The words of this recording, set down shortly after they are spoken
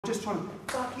just trying to,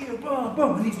 fuck you, boom,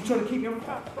 boom, and he's trying to keep me on,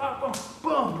 boom, boom,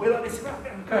 boom, we're like this, trying to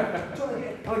get, and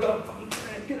I go, fucking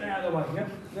get it out of the way, yeah?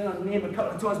 Then I near him a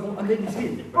couple of times more, and then he's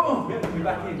in, boom, yeah, we're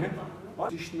back in, yeah?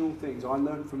 Traditional things I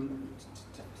learned from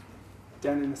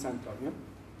down in the Santo, yeah?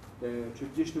 The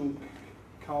traditional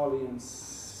Kali and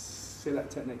Silat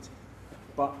techniques.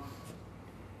 But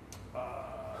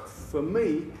for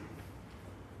me,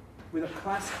 with a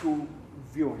classical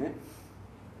view on it,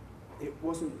 it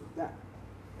wasn't that.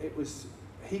 It was,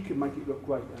 he could make it look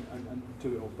great and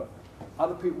do it all, but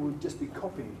other people would just be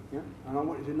copying, yeah? And I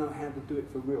wanted to know how to do it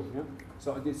for real, yeah?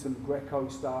 So I did some Greco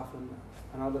stuff and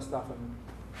other stuff, and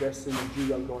wrestling and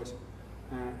judo guys,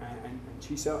 and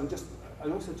Chiso, and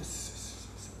also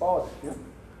just sparred it, yeah?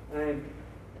 And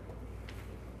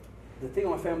the thing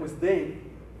I found was then,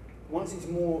 once it's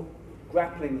more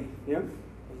grappling, yeah?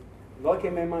 Like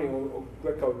MMA or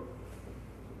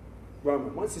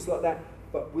Greco-Roman, once it's like that,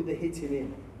 but with the hitting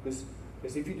in, because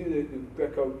if you do the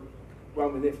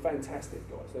Greco-Roman, they're fantastic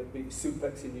guys, they'd be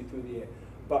suplexing you through the air.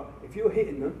 But if you're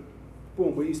hitting them,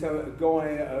 boom, we used to have a guy,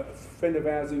 a friend of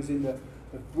ours who's in the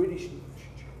British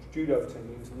judo team,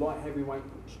 he was light heavyweight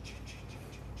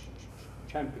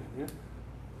champion, yeah?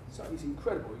 So he's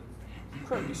incredible, he's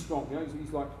incredibly strong, you know?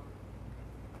 He's like,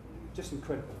 just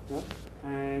incredible, you know?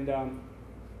 And,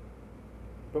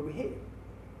 but we hit him.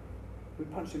 We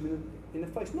punched him in the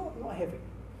face, not heavy,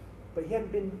 but he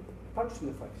hadn't been punched in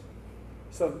the face.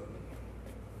 So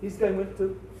his game went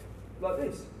to like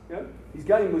this, you know? His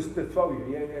game was to throw you,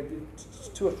 yeah?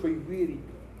 2 or 3 really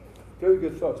very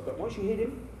good throws, but once you hit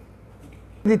him.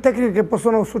 Le tecniche che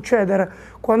possono succedere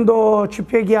quando ci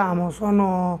pieghiamo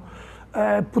sono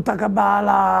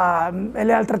Putakabala e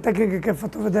le altre tecniche che ho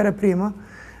fatto vedere prima,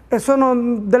 e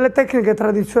sono delle tecniche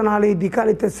tradizionali di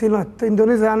Kali Silat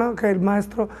indonesiano che il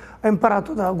maestro ha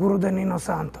imparato da Guru Denino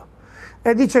Santo.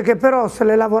 E dice che però se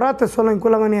le lavorate solo in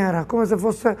quella maniera, come se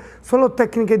fosse solo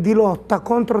tecniche di lotta,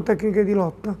 contro tecniche di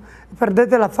lotta,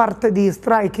 perdete la parte di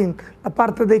striking, la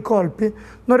parte dei colpi,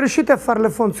 non riuscite a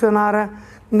farle funzionare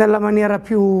nella maniera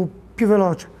più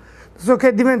veloce. So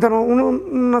che diventano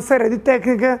una serie di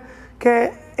tecniche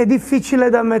che è difficile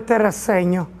da mettere a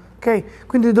segno. Okay?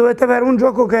 Quindi dovete avere un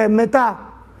gioco che è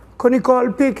metà con i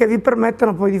colpi che vi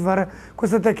permettono poi di fare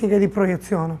queste tecniche di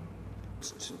proiezione.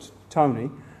 Tony,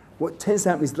 what tends to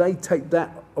happen is they take that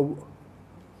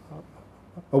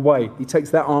away. He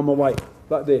takes that arm away,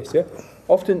 like this, yeah?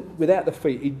 Often without the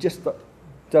feet, he just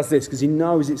does this because he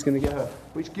knows it's going to get hurt.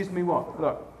 Which gives me what?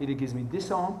 Look, either gives me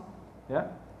this arm, yeah?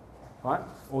 Right?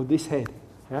 Or this head,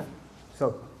 yeah?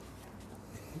 So,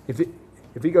 if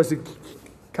he goes to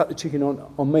cut the chicken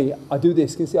on me, I do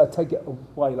this. You can see I take it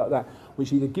away like that,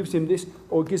 which either gives him this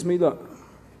or it gives me the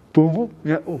boom,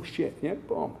 yeah, oh shit, yeah,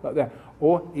 boom, like that.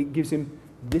 Or it gives him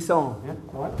this arm, yeah,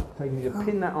 right? Taking me to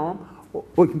pin that arm,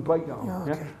 or you can break that arm,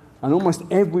 yeah. Okay. And almost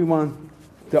everyone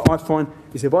that I find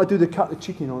is if I do the cut the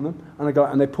chicken on them and I go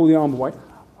and they pull the arm away,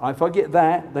 if I get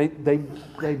that, they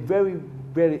very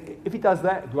rarely. If he does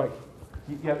that, great.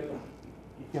 You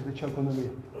have to choke on the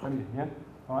rear, yeah,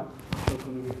 all right, choke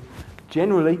on the rear.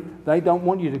 Generally, they don't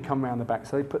want you to come around the back,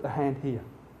 so they put the hand here,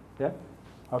 yeah?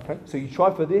 Okay, so you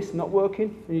try for this, not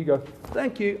working, and you go,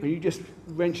 thank you, and you just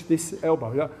wrench this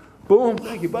elbow, yeah? Boom,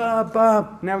 thank you, bah,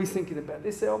 bah. Now he's thinking about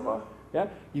this elbow, yeah?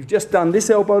 You've just done this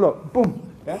elbow, look,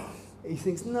 boom, yeah? He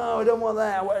thinks, no, I don't want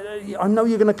that, I know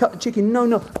you're going to cut the chicken,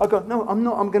 no. I go, no, I'm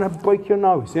not, I'm going to break your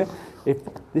nose, yeah? If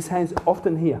this hand's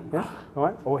often here, yeah? All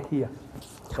right, or here,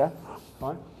 yeah?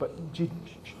 All right, but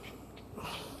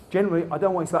generally, I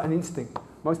don't want it's like an instinct.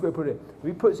 Most people put it. If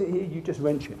he puts it here, you just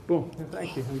wrench it. Boom.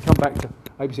 Thank you. And you come back to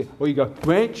ABC. Or you go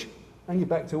wrench, and you're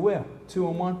back to where? 2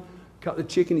 on 1. Cut the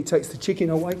chicken. He takes the chicken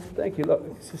away. Thank you.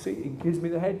 Look, see, he gives me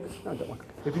the head. No, don't worry.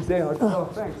 If he's there, I go, oh,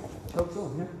 thanks. Chokes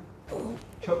on, yeah?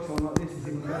 Chokes on like this is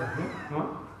even better, yeah? Right?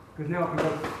 Because now I can go,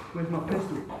 where's my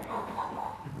pistol?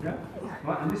 Yeah?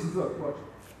 Right, and this is, look, watch.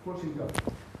 Watch him go.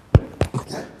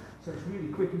 Yeah? So it's really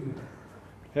quick, isn't it?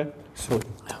 Yeah, so,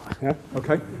 yeah,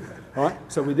 okay, all right,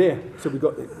 so we're there. So we've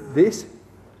got this.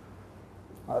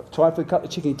 I try to cut the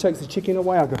chicken. He takes the chicken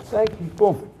away. I go, thank you,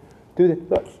 boom. Do that,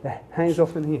 look, the hands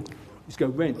off in here. Just go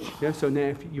wrench, yeah? So now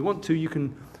if you want to, you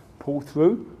can pull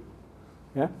through,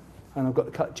 yeah? And I've got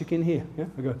to cut the chicken here, yeah?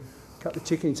 I go, cut the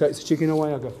chicken, he takes the chicken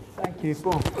away. I go, thank you,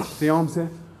 boom. The arm's there.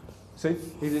 See,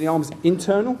 if the arm's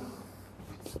internal,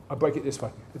 I break it this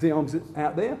way. If the arm's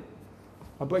out there,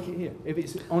 I break it here. If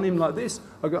it's on him like this,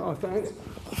 I go, oh, thanks.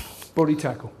 Body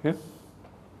tackle, yeah?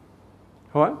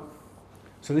 All right?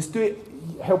 So let's do it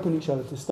helping each other to start.